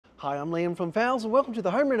Hi, I'm Liam from Fowles and welcome to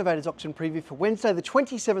the Home Renovators Auction Preview for Wednesday the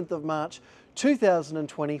 27th of March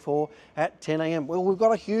 2024 at 10 a.m. Well, we've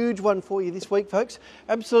got a huge one for you this week, folks.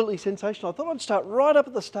 Absolutely sensational. I thought I'd start right up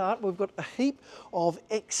at the start. We've got a heap of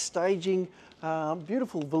ex-staging,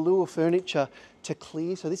 beautiful velour furniture to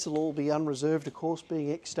clear. So this will all be unreserved, of course,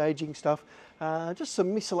 being ex-staging stuff. Just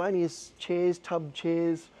some miscellaneous chairs, tub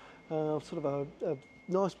chairs, sort of a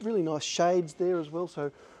nice, really nice shades there as well.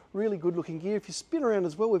 So really good looking gear. If you spin around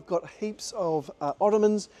as well, we've got heaps of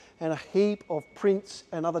ottomans and a heap of prints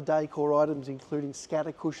and other decor items, including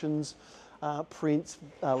scatter cushions, prints,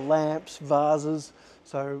 lamps, vases.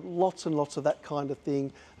 So lots and lots of that kind of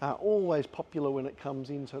thing. Always popular when it comes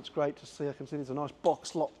in, so it's great to see. I can see there's a nice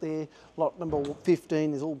box lot there, lot number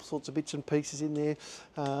 15. There's all sorts of bits and pieces in there.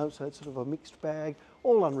 So it's sort of a mixed bag,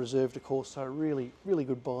 all unreserved, of course. So really, really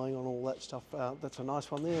good buying on all that stuff. That's a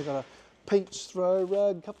nice one there. I've got a peach throw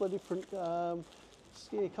rug, a couple of different,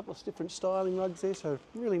 different styling rugs there. So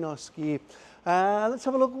really nice gear. Let's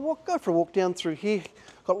have a look. Go for a walk down through here.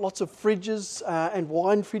 Got lots of fridges and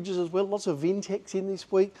wine fridges as well. Lots of Vintex in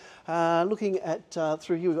this week. Looking at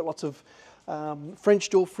through here, we've got lots of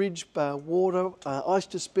French door fridge, water, ice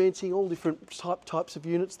dispensing, all different types of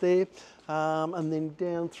units there. And then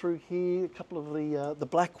down through here, a couple of the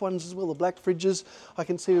black ones as well, the black fridges. I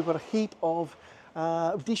can see we've got a heap of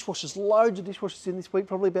dishwashers, loads of dishwashers in this week,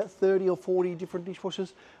 probably about 30 or 40 different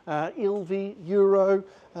dishwashers. Ilvi, Euro,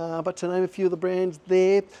 but to name a few of the brands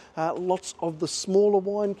there. Lots of the smaller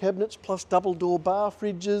wine cabinets, plus double door bar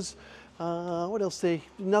fridges. What else there?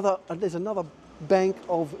 There's another bank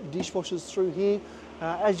of dishwashers through here.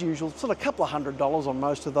 As usual, sort of a couple of $100 on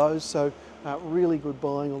most of those, so really good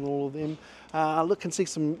buying on all of them. Look and see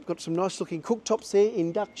got some nice looking cooktops there,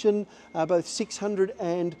 induction, both 600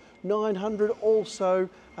 and 900. Also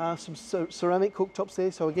some ceramic cooktops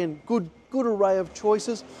there. So again, good array of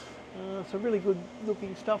choices. So really good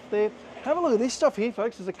looking stuff there. Have a look at this stuff here,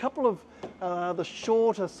 folks. There's a couple of the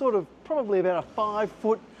shorter, sort of probably about a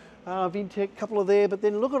 5-foot Vintex, couple of there. But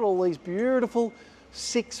then look at all these beautiful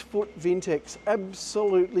 6-foot Vintex.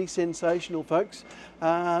 Absolutely sensational, folks.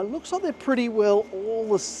 Looks like they're pretty well all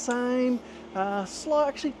the same.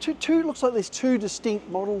 Actually, looks like there's two distinct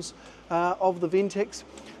models of the Vintex,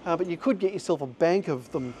 but you could get yourself a bank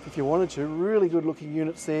of them if you wanted to. Really good looking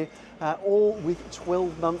units there, all with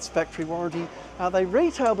 12 months factory warranty. They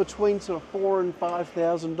retail between sort of $4,000 and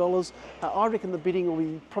 $5,000. I reckon the bidding will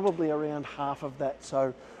be probably around half of that.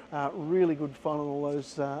 So really good fun on all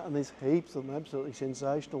those, and there's heaps of them, absolutely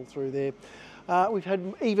sensational through there. We've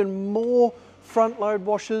had even more front load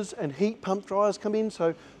washers and heat pump dryers come in,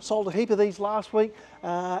 so sold a heap of these last week,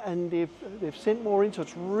 and they've sent more in, so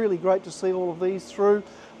it's really great to see all of these through.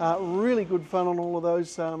 Really good fun on all of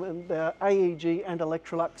those, and AEG and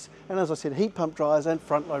Electrolux, and as I said, heat pump dryers and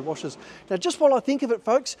front load washers. Now just while I think of it,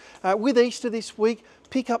 folks, with Easter this week,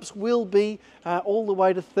 pickups will be all the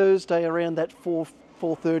way to Thursday around that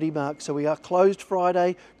 4:30 mark. So we are closed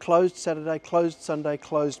Friday, closed Saturday, closed Sunday,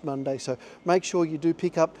 closed Monday. So make sure you do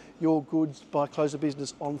pick up your goods by close of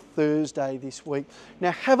business on Thursday this week.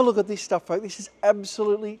 Now have a look at this stuff, folks. This is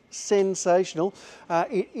absolutely sensational.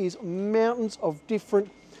 It is mountains of different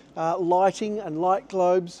lighting and light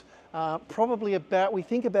globes. Probably we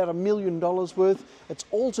think about $1 million worth. It's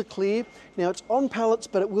all to clear. Now it's on pallets,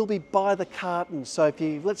 but it will be by the carton. So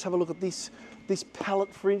let's have a look at this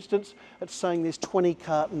pallet, for instance. It's saying there's 20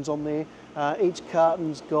 cartons on there. Each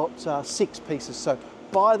carton's got 6 pieces. So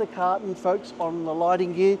buy the carton, folks, on the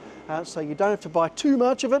lighting gear, so you don't have to buy too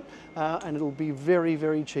much of it, and it'll be very,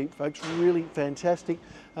 very cheap, folks. Really fantastic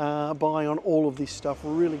buying on all of this stuff.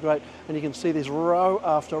 Really great. And you can see there's row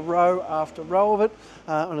after row after row of it,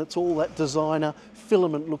 and it's all that designer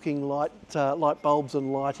filament looking light bulbs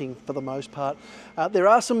and lighting for the most part. There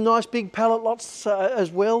are some nice big pallet lots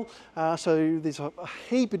as well. So there's a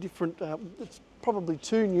heap of different, it's probably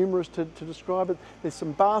too numerous to describe it. There's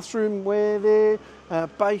some bathroom ware there,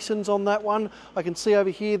 basins on that one. I can see over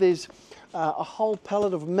here there's a whole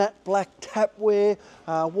pallet of matte black tapware,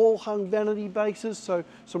 wall hung vanity bases. So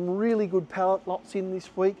some really good pallet lots in this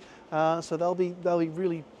week. So they'll be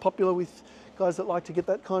really popular with guys that like to get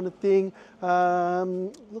that kind of thing.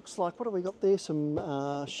 Looks like, what have we got there? Some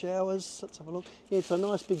showers. Let's have a look. Yeah, it's a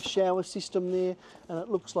nice big shower system there, and it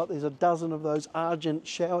looks like there's a dozen of those Argent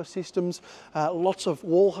shower systems. Lots of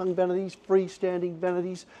wall hung vanities, freestanding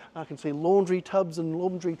vanities. I can see laundry tubs and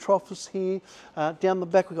laundry troughs here. Down the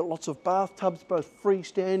back we've got lots of bathtubs, both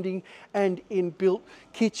freestanding and inbuilt.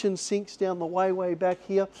 Kitchen sinks down the way back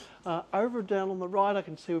here. Over down on the right I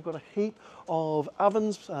can see we've got a heap of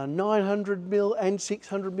ovens, 900mm and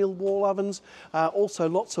 600mm wall ovens. Also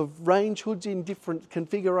lots of range hoods in different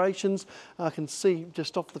configurations. I can see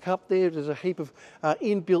just off the cup there's a heap of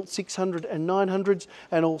inbuilt 600 and 900s,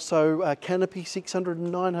 and also canopy 600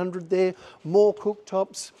 and 900 there. More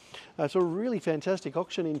cooktops. It's a really fantastic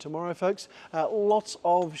auction in tomorrow, folks. Lots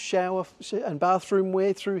of shower and bathroom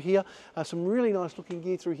wear through here. Some really nice looking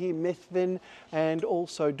gear through here, Methven and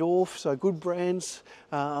also Dorf, so good brands.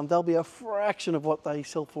 They'll be a fraction of what they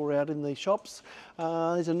sell for out in the shops.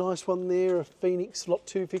 There's a nice one there, a Phoenix, lot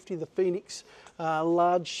 250, the Phoenix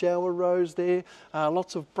large shower rose there.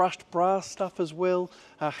 Lots of brushed brass stuff as well.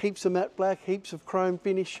 Heaps of matte black, heaps of chrome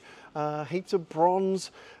finish, heaps of bronze.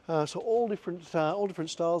 So all different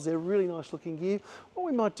styles there. Really nice looking gear. What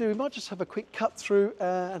we might do, we might just have a quick cut through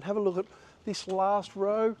and have a look at this last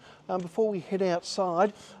row before we head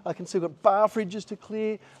outside. I can see we've got bar fridges to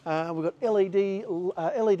clear. We've got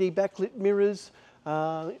LED backlit mirrors.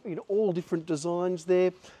 All different designs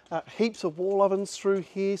there. Heaps of wall ovens through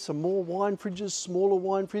here. Some more wine fridges, smaller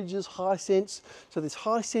wine fridges, Hisense. So there's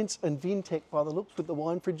Hisense and Vintech by the looks with the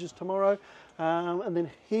wine fridges tomorrow. And then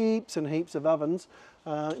heaps and heaps of ovens,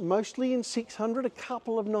 mostly in 600, a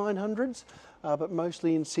couple of 900s. But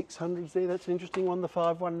mostly in 600s there. That's an interesting one, the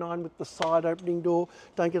 519 with the side opening door.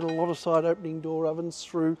 Don't get a lot of side opening door ovens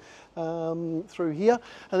through here.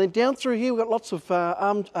 And then down through here, we've got lots of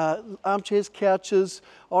armchairs, couches,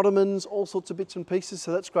 ottomans, all sorts of bits and pieces.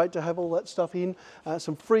 So that's great to have all that stuff in.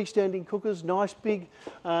 Some freestanding cookers, nice big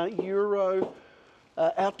Euro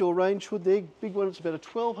outdoor range hood there, big one. It's about a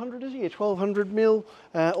 1200, is it? Yeah, 1200mm.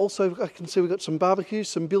 Also, I can see we've got some barbecues,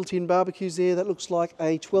 some built-in barbecues there. That looks like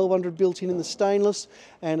a 1200 built-in the stainless,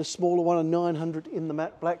 and a smaller one, a 900 in the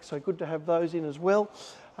matte black. So good to have those in as well.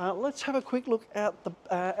 Let's have a quick look out the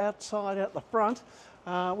outside, out the front.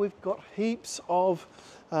 We've got heaps of,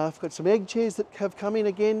 I've got some egg chairs that have come in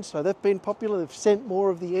again, so they've been popular. They've sent more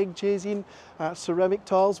of the egg chairs in, ceramic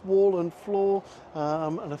tiles, wall and floor,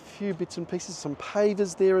 and a few bits and pieces, some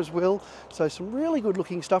pavers there as well. So some really good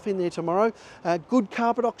looking stuff in there tomorrow. Good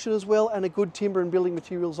carpet auction as well, and a good timber and building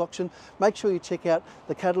materials auction. Make sure you check out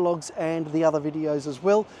the catalogues and the other videos as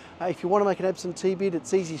well. If you want to make an absentee bid,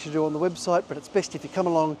 it's easy to do on the website, but it's best if you come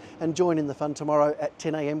along and join in the fun tomorrow at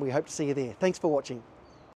 10 AM. We hope to see you there. Thanks for watching.